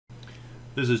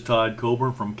This is Todd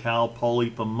Coburn from Cal Poly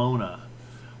Pomona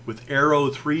with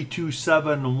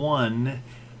Aero3271,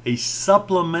 a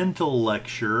supplemental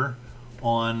lecture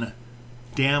on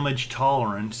damage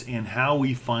tolerance and how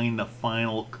we find the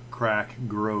final crack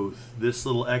growth. This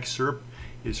little excerpt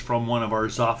is from one of our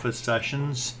office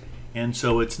sessions, and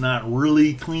so it's not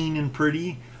really clean and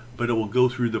pretty, but it will go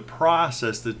through the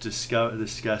process that's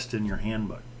discussed in your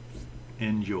handbook.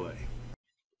 Enjoy.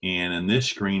 And in this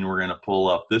screen, we're going to pull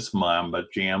up this Mamba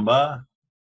Jamba.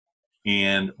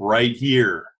 And right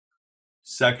here,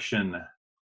 section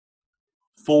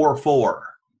 4.4.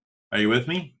 Are you with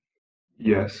me?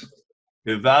 Yes.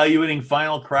 Evaluating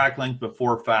final crack length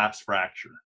before fast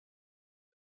fracture.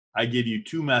 I give you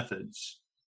two methods,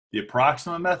 the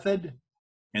approximate method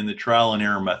and the trial and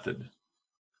error method.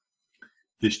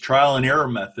 This trial and error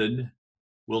method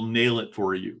will nail it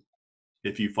for you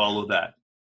if you follow that.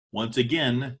 Once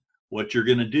again, what you're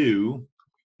going to do,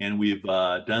 and we've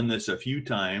done this a few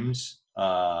times,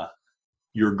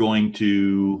 you're going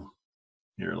to,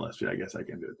 here, I guess I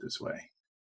can do it this way.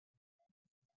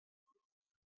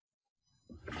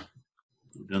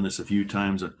 We've done this a few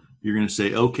times. You're going to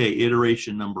say, okay,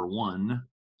 iteration number 1,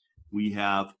 we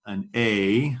have an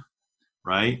A,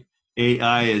 right?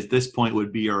 AI at this point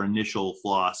would be our initial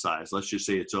flaw size. Let's just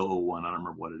say it's 001. I don't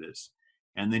remember what it is.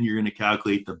 And then you're going to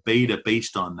calculate the beta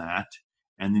based on that.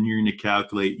 And then you're going to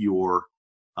calculate your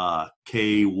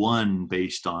K1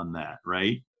 based on that,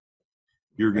 right?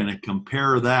 You're going to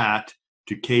compare that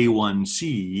to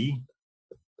K1C,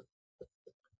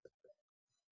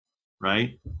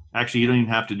 right? Actually, you don't even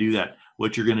have to do that.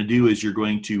 What you're going to do is you're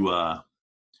going to,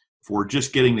 for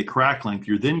just getting the crack length,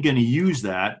 you're then going to use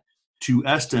that to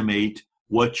estimate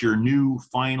what your new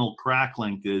final crack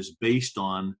length is based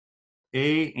on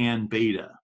A and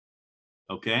beta.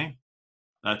 Okay?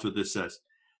 That's what this says.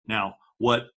 Now,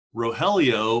 what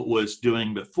Rogelio was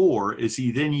doing before is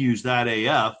he then used that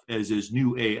AF as his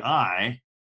new AI,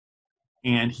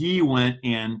 and he went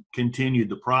and continued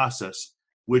the process,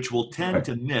 which will tend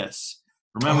to miss.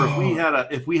 Remember,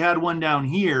 if we had one down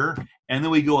here and then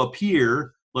we go up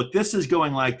here, look, this is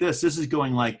going like this is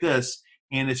going like this,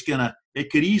 and it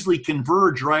could easily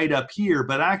converge right up here,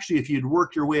 but actually if you'd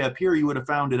worked your way up here, you would have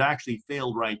found it actually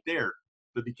failed right there.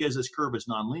 But because this curve is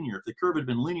nonlinear, if the curve had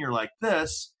been linear like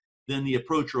this, then the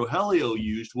approach Rogelio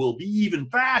used will be even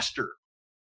faster.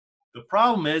 The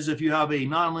problem is if you have a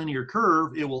nonlinear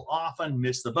curve, it will often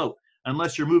miss the boat.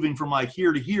 Unless you're moving from like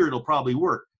here to here, it'll probably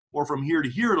work. Or from here to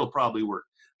here, it'll probably work.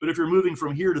 But if you're moving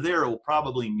from here to there, it will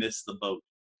probably miss the boat.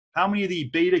 How many of the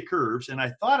beta curves, and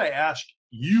I thought I asked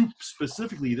you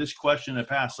specifically this question at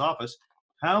past office,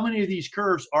 how many of these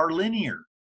curves are linear?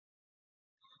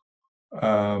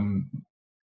 I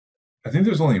think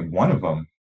there's only one of them.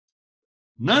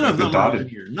 None of them are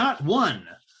linear, not one.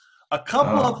 A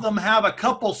couple of them have a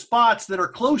couple spots that are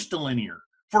close to linear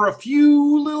for a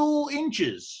few little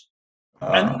inches,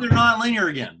 and then they're not linear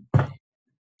again.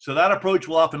 So that approach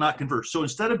will often not converge. So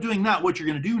instead of doing that, what you're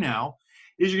going to do now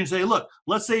is you're going to say, look,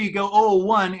 let's say you go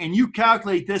 0.01 and you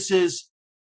calculate this is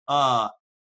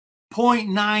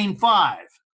 0.95.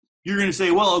 You're going to say,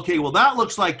 well, okay, well, that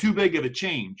looks like too big of a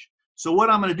change. So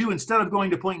what I'm going to do, instead of going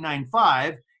to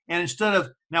 0.95, and instead of,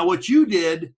 now what you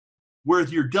did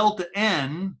with your delta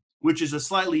N, which is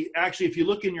actually, if you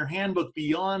look in your handbook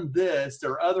beyond this,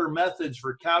 there are other methods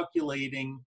for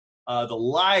calculating the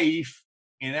life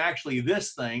in actually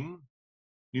this thing,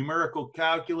 numerical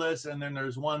calculus, and then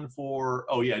there's one for,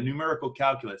 numerical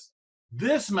calculus.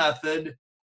 This method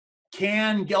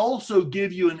can also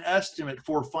give you an estimate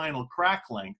for final crack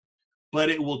length, but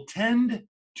it will tend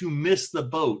to miss the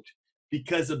boat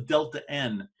because of delta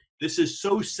N. This is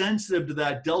so sensitive to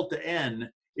that delta N.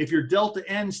 If your delta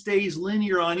N stays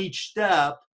linear on each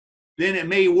step, then it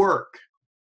may work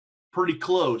pretty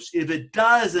close. If it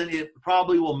doesn't, it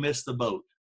probably will miss the boat,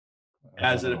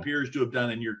 as it appears to have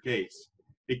done in your case.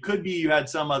 It could be you had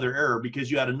some other error because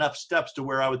you had enough steps to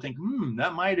where I would think,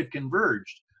 that might have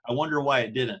converged. I wonder why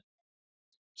it didn't.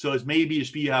 So it's maybe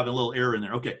just you have a little error in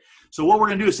there. Okay, so what we're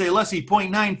going to do is say, let's see,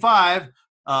 0.95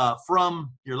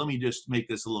 from, here, let me just make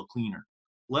this a little cleaner.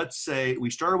 Let's say we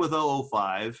started with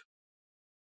 005.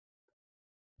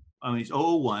 It's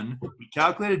 001. We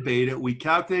calculated beta. We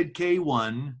calculated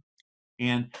K1.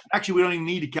 And actually, we don't even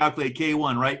need to calculate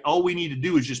K1, right? All we need to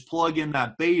do is just plug in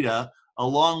that beta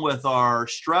along with our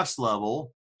stress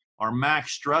level, our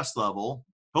max stress level.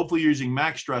 Hopefully, you're using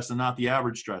max stress and not the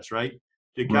average stress, right?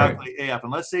 To calculate AF.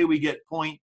 And let's say we get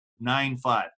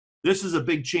 0.95. This is a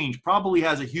big change. Probably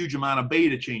has a huge amount of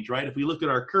beta change, right? If we look at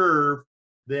our curve,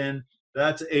 then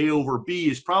that's A over B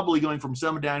is probably going from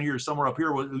somewhere down here to somewhere up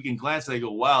here. We can glance at it and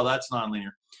go, wow, that's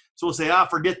nonlinear. So we'll say,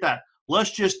 forget that.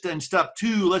 Let's just, in step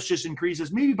 2, let's just increase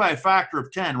this maybe by a factor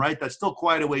of 10, right? That's still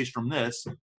quite a ways from this.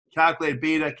 Calculate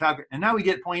beta, calculate, and now we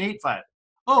get 0.85.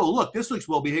 Oh, look, this looks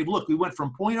well behaved. Look, we went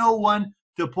from 0.01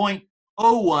 to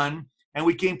 0.01, and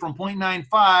we came from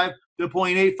 0.95 to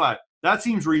 0.85. That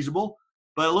seems reasonable,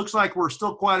 but it looks like we're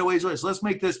still quite a ways away. So let's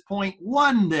make this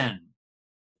 0.1 then.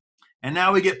 And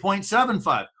now we get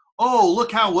 0.75. Oh,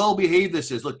 look how well behaved this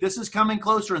is. Look, this is coming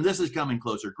closer and this is coming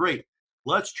closer. Great.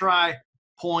 Let's try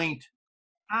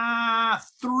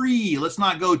 0.3. Let's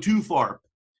not go too far.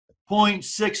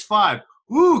 0.65.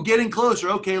 Ooh, getting closer.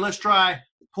 Okay, let's try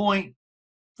 0.45.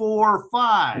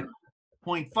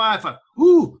 0.55.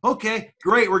 Ooh, okay,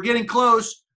 great. We're getting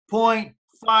close. 0.50.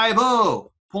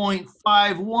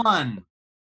 0.51.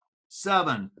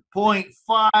 7.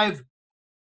 0.505.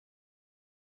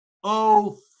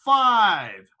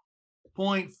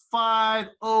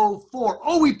 0.504.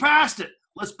 Oh, we passed it.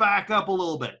 Let's back up a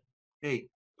little bit. Hey,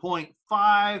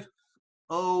 0.504.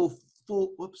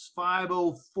 Whoops,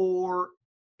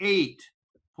 5048.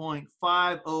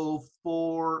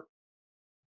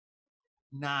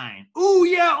 0.5049. Ooh,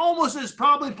 yeah, almost is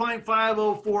probably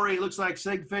 0.5048. Looks like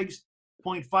sig figs.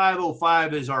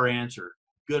 0.505 is our answer.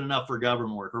 Good enough for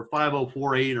government work, or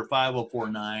 5048 or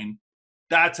 5049.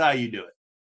 That's how you do it.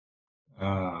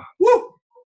 Woo!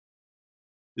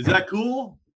 Is that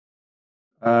cool?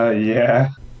 Yeah.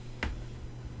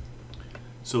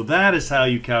 So that is how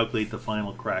you calculate the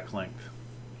final crack length.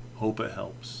 Hope it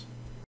helps.